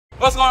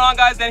What's going on,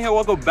 guys? Dan here.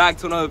 Welcome back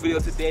to another video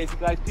today. If you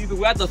guys see,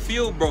 we're at the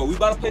field, bro. We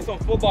about to play some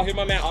football. Here,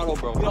 my man Otto,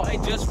 bro. You know,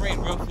 it just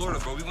rained, bro, Florida,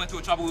 bro. We went to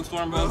a tropical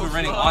storm, bro. It's been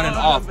raining on and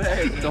off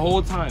the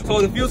whole time. So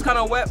the field's kind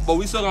of wet, but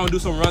we still gonna do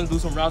some runs, do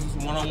some routes, do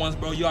some one-on-ones,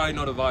 bro. You already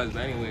know the vibes.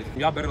 But anyways,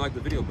 y'all better like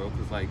the video, bro,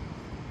 because like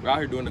we're out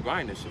here doing the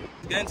grind and shit.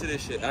 Let's get into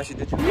this shit.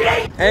 Actually, did you?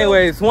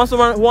 Anyways, who wants to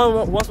run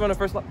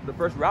the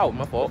first route?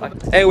 My fault.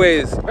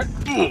 Anyways,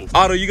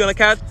 Otto, you gonna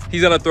catch?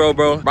 He's gonna throw,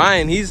 bro.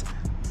 Brian, he's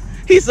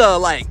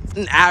like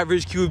an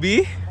average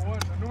QB.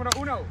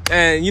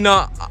 And you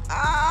know,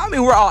 I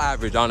mean, we're all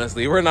average,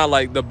 honestly. We're not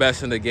like the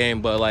best in the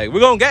game, but like we're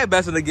gonna get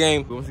best in the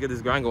game. Once we get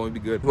this grind going, we'll be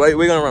good. Wait,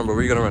 we're gonna run, bro.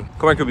 Where you gonna run?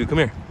 Come here, QB. Come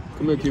here.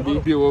 Come here,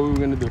 QB. What are we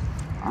gonna do?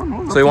 I don't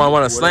know. So you wanna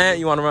run a slant?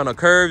 You wanna run a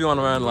curve? You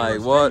wanna run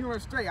like what? You run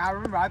straight. I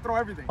remember. I throw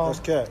everything. That's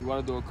cat. You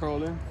wanna do a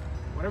curl in?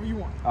 Whatever you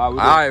want. All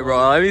right,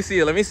 bro. Let me see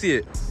it. Let me see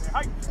it.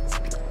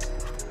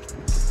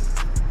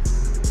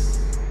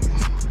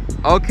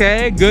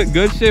 Okay,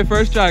 good shit.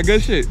 First try,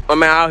 good shit. My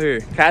man out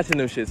here catching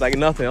them shits like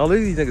nothing. Oh, look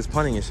at these niggas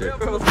punting and shit.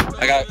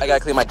 I gotta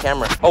clean my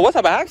camera. Oh, what's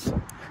up, Axe?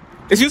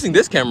 It's using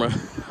this camera.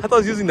 I thought it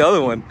was using the other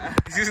one.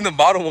 It's using the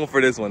bottom one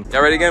for this one.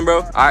 Y'all ready again,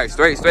 bro? All right,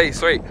 straight. Let's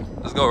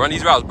go. Run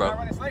these routes, bro. I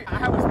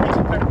have a speech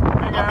impediment.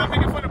 I'm not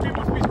making fun of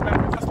people's speech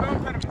impediments. That's spell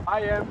impediment.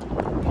 I am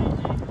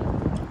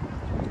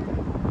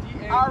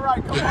P-E-D-A. All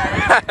right, come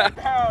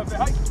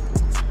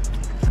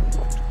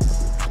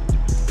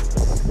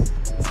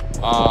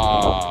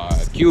on.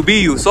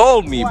 QB, you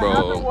sold me,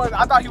 bro.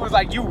 I thought he was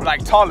like you,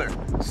 like taller.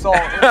 So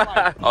it was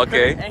like,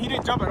 okay. And he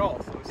didn't jump at all.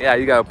 So yeah,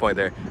 you got a point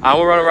there. I'm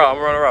gonna run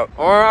a route.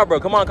 Bro.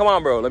 Come on,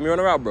 bro. Let me run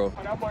a route, bro.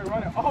 Oh, that boy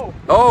running. Oh.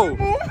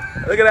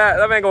 Look at that.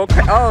 That man going.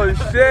 Oh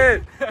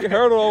shit. You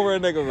hurdled over a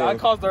nigga, bro. That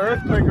caused the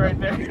earthquake right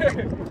there.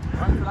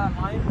 Run to that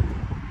line.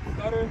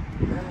 Stutter.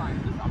 One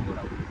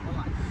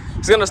line.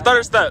 He's gonna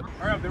stutter step.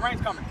 Hurry up, the rain's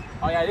coming.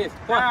 Oh yeah, it is.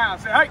 Come on.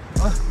 Say hey.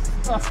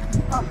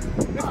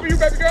 This for you,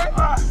 baby girl.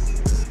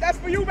 That's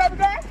for you, baby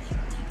girl.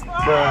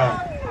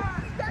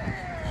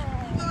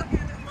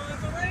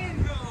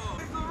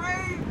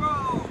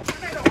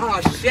 Oh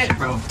shit,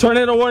 bro.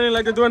 Tornado warning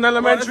like they're doing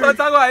elementary. Let's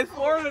talk about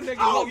Florida,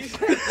 nigga.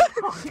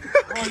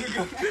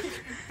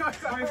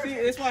 See,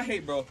 it's what I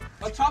hate, bro.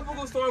 A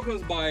tropical storm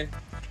comes by,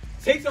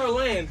 takes our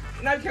land,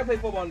 and now you can't play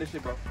football on this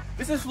shit, bro.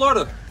 This is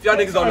Florida. If y'all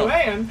niggas don't know.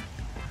 Land?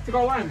 Took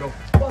our land, bro.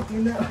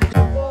 Fucking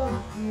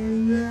hell.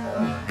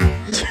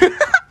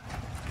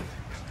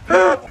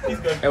 He's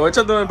good. Hey, what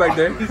y'all doing back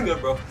there? He's good,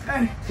 bro.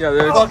 Yeah,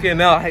 there's Fucking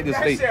hell, I hate this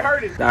That state. shit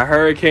hurted. that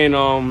hurricane,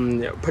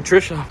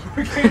 Patricia.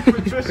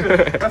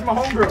 Patricia. That's my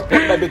homegirl.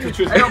 That bitch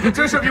Patricia. Hey, yo,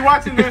 Patricia, if you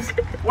watching this,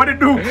 what it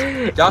do?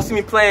 Y'all see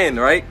me playing,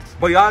 right?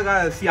 But y'all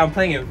gotta see I'm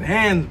playing in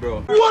Vans,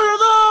 bro. What are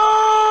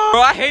those?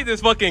 Bro, I hate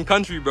this fucking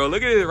country, bro.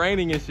 Look at it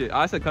raining and shit.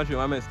 I said country,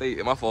 I meant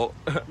state. My fault.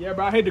 Yeah,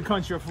 bro, I hate the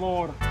country of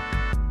Florida.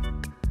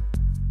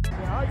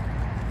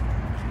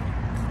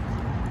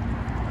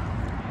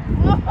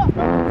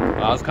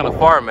 That was kind of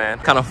far, man.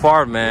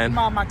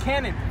 My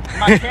cannon.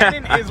 My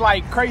cannon is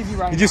like crazy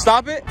right now. Did you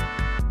stop it?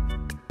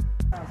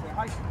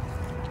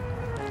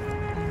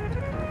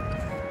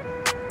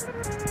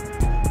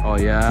 Oh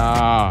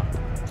yeah.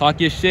 Talk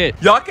your shit.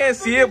 Y'all can't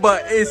see it,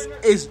 but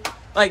it's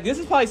like this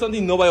is probably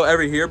something nobody will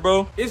ever hear,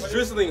 bro. It's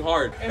drizzling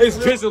hard. It's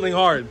drizzling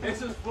hard.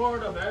 This is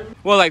Florida, baby.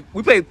 Well, like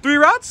we played 3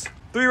 routes?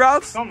 3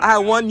 routes? I had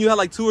 1, you had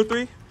like 2 or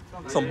 3?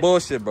 Some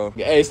bullshit, bro.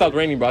 Hey, it stopped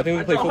raining, bro. I think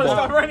we play football.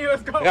 Stop raining,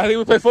 let's go. Yeah, I think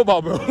we play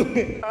football, bro. Let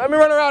me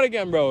run around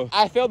again, bro.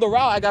 I failed the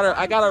route. I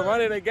gotta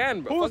run it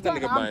again, bro. Who's Fuck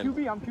that nigga,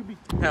 Brian. I'm QB.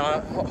 Hang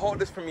on, hold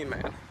this for me,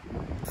 man.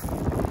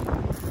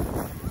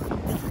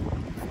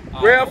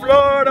 We're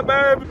Florida,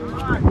 baby.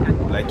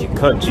 Like you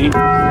cut, G.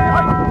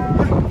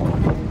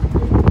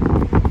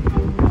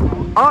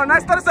 Oh,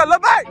 nice stutter step.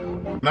 Look back.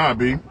 Nah,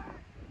 B.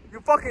 You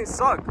fucking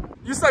suck.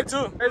 You suck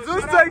too.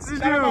 Jesus texted you.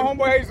 Shout out my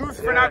homeboy Jesus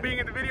for not being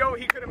in the video.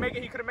 He couldn't make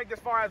it. He couldn't make this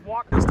far as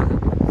walk.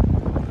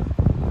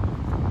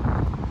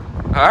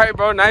 All right,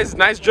 bro.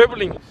 Nice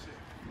dribbling.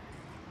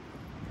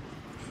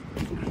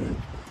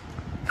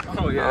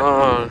 Oh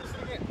yeah.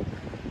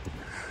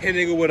 Hit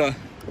nigga with a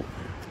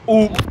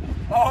oop.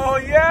 Oh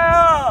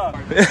yeah.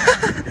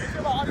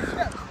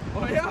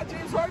 Oh yeah,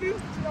 James Harden.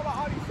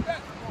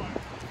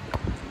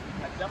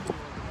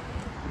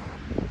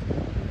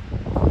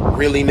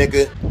 Really,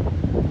 nigga?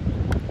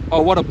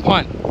 Oh, what a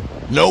punt.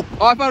 Nope.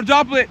 Oh, I found a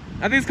droplet.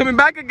 I think it's coming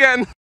back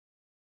again.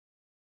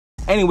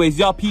 Anyways,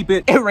 y'all peep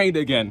it. It rained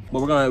again.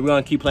 But we're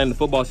gonna keep playing the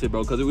football shit,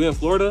 bro. Because we're in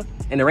Florida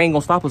and the rain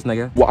gonna stop us,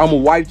 nigga. Well, I'm a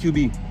wide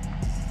QB.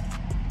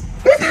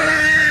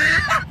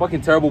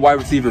 Fucking terrible wide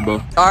receiver,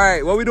 bro. All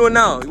right, what we doing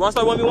now? You want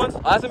to start 1v1s?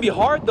 Oh, that's gonna be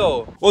hard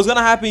though. What's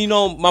gonna happen, you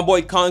know, my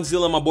boy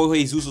Kongzilla and my boy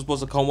Jesus was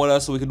supposed to come with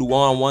us so we could do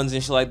one-on-ones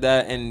and shit like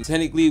that. And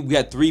technically, we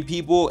had 3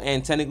 people,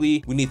 and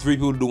technically, we need 3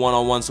 people to do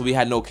one-on-ones, so we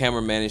had no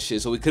cameraman and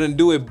shit, so we couldn't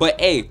do it.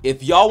 But hey,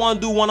 if y'all want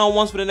to do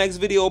one-on-ones for the next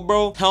video,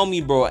 bro, tell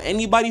me, bro.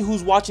 Anybody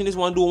who's watching this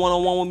want to do a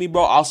one-on-one with me,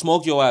 bro, I'll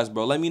smoke your ass,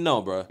 bro. Let me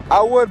know, bro.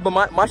 I would, but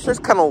my shirt's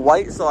kind of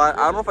white, so I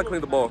don't know if I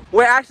clean the ball.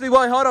 Wait, actually,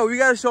 wait, hold on. We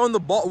gotta show them the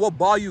ball, what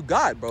ball you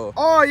got, bro.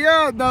 Oh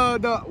yeah,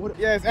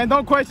 yes, and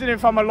don't question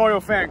if I'm a loyal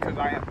fan, because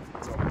I am.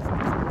 So,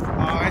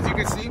 as you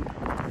can see,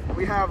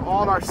 We have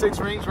all our 6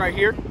 rings right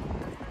here.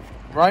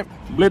 Right?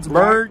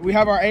 Blitzburg. We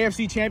have our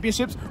AFC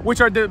championships,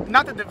 which are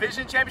not the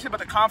division championship, but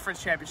the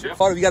conference championship.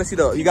 Hold on, you gotta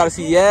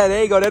see, yeah,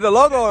 there you go. There's the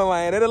logo,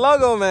 man. There's the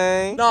logo,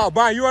 man. No,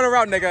 Brian, you run a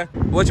route, nigga.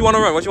 What you wanna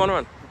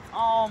run?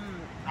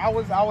 I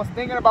was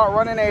thinking about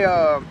running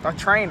a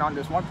train on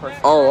this one person.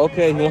 Oh,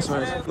 okay.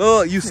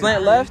 Look, you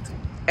slant left,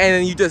 and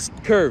then you just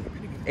curve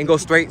and go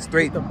straight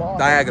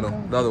diagonal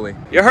the other way.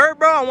 You heard,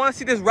 bro? I want to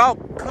see this route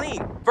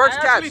clean.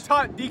 First catch. I actually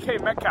taught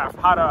DK Metcalf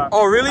how to.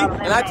 Oh, really?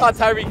 And I taught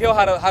Tyreek Hill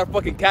how to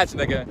fucking catch,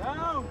 nigga.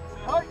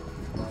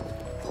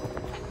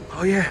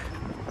 Oh yeah.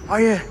 Oh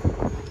yeah.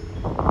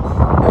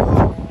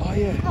 Oh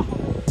yeah.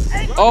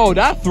 Oh,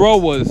 that throw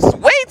was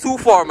way too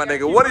far, my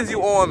nigga. What is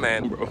you on,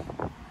 man, bro?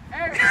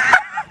 I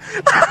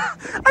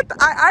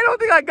don't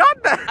think I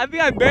got that. I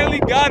think I barely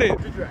got it.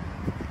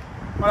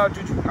 What up,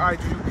 Juju? All right,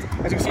 Juju.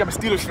 As you can see, I'm a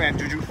Steelers fan,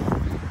 Juju.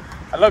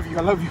 I love you.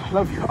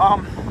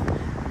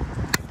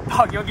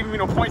 Dog, you don't give me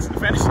no points in the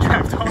fantasy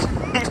draft, dog.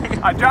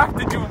 I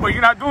drafted you, but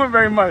you're not doing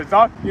very much,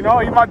 dog. You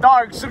know, you're my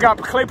dog. Still got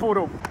Claypool,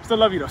 though. Still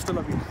love you, though.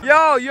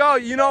 Yo,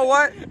 you know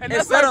what?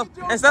 Instead of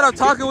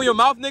talking with your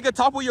mouth, nigga,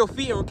 talk with your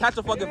feet and catch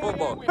a fucking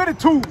football. Spin the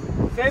 2.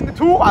 Send the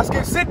 2. I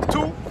skip sit the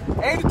 2.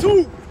 And the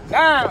 2.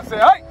 Down. Say,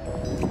 hey.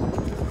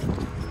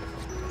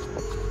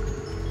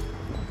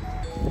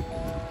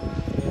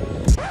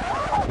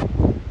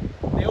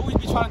 They always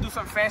be trying to do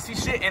some fancy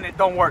shit and it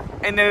don't work.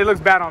 And then it looks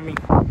bad on me.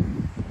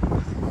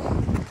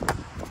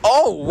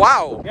 Oh,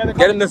 wow. Yeah,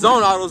 get in the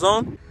zone, Otto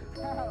zone.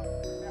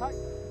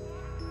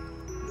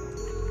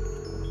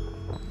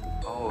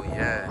 Oh,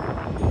 yeah.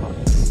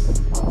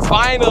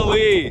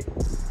 Finally.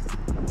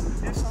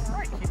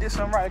 He did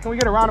something right. Can we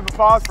get a round of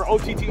applause for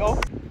OTTO?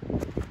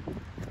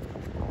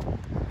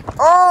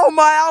 Oh,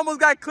 my, I almost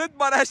got clipped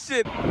by that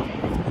shit. Look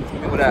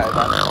at that.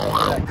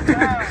 Oh,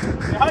 yeah.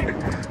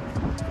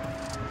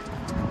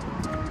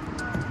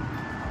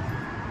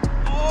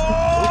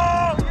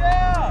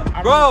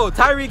 Bro,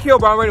 Tyreek Hill,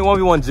 bro, I'm ready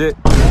 1v1 jit.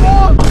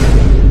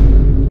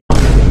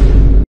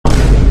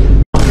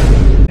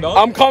 No?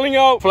 I'm calling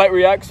out Flight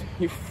Reacts.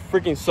 You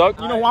freaking suck.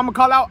 You know who I'm gonna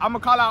call out? I'm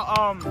gonna call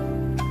out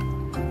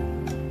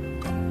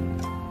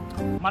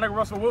my nigga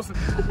Russell Wilson.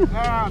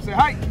 Say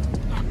hi.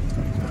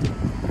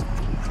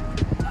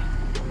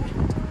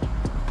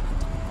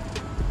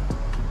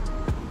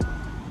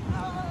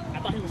 I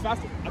thought he was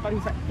faster.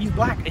 He's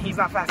black and he's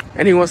not fast.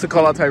 And he wants to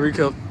call out Tyreek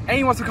Hill. And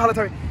he wants to call it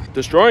Tyreek.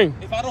 Destroying.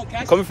 If I don't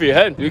catch coming for your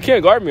head. You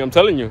can't guard me, I'm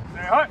telling you.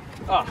 Say hi.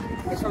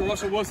 That's for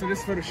Russell Wilson. This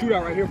is for the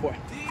shootout right here, boy.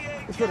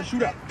 It's for the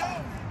shootout.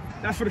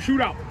 That's for the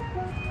shootout.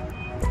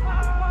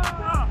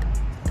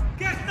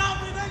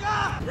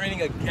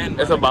 Raining again.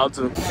 It's about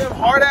to.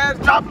 Hard ass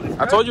droplets.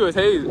 I told you it's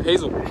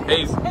Hazel.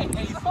 Haze.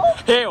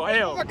 Hail.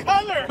 It's a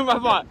color. My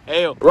fault.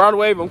 Hail. Round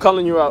wave, I'm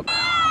calling you out.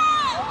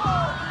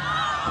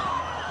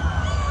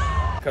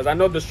 Because I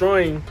know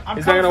Destroying,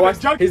 he's not gonna watch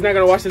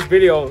this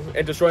video,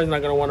 and Destroying's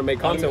not gonna want to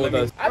make content with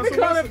us. I've been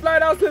calling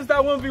flat out since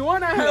that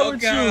 1v1 I had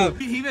with you.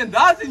 He been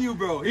dodging you,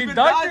 bro. He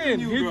ducking.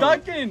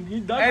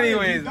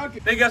 Anyways,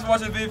 thank you guys for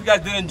watching the video. If you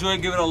guys did enjoy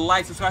it, give it a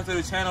like, subscribe to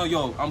the channel.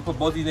 Yo, I'm gonna put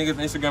both these niggas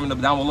on Instagram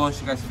and down below, and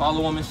you guys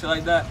follow them and shit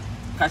like that.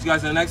 Catch you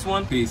guys in the next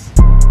one. Peace.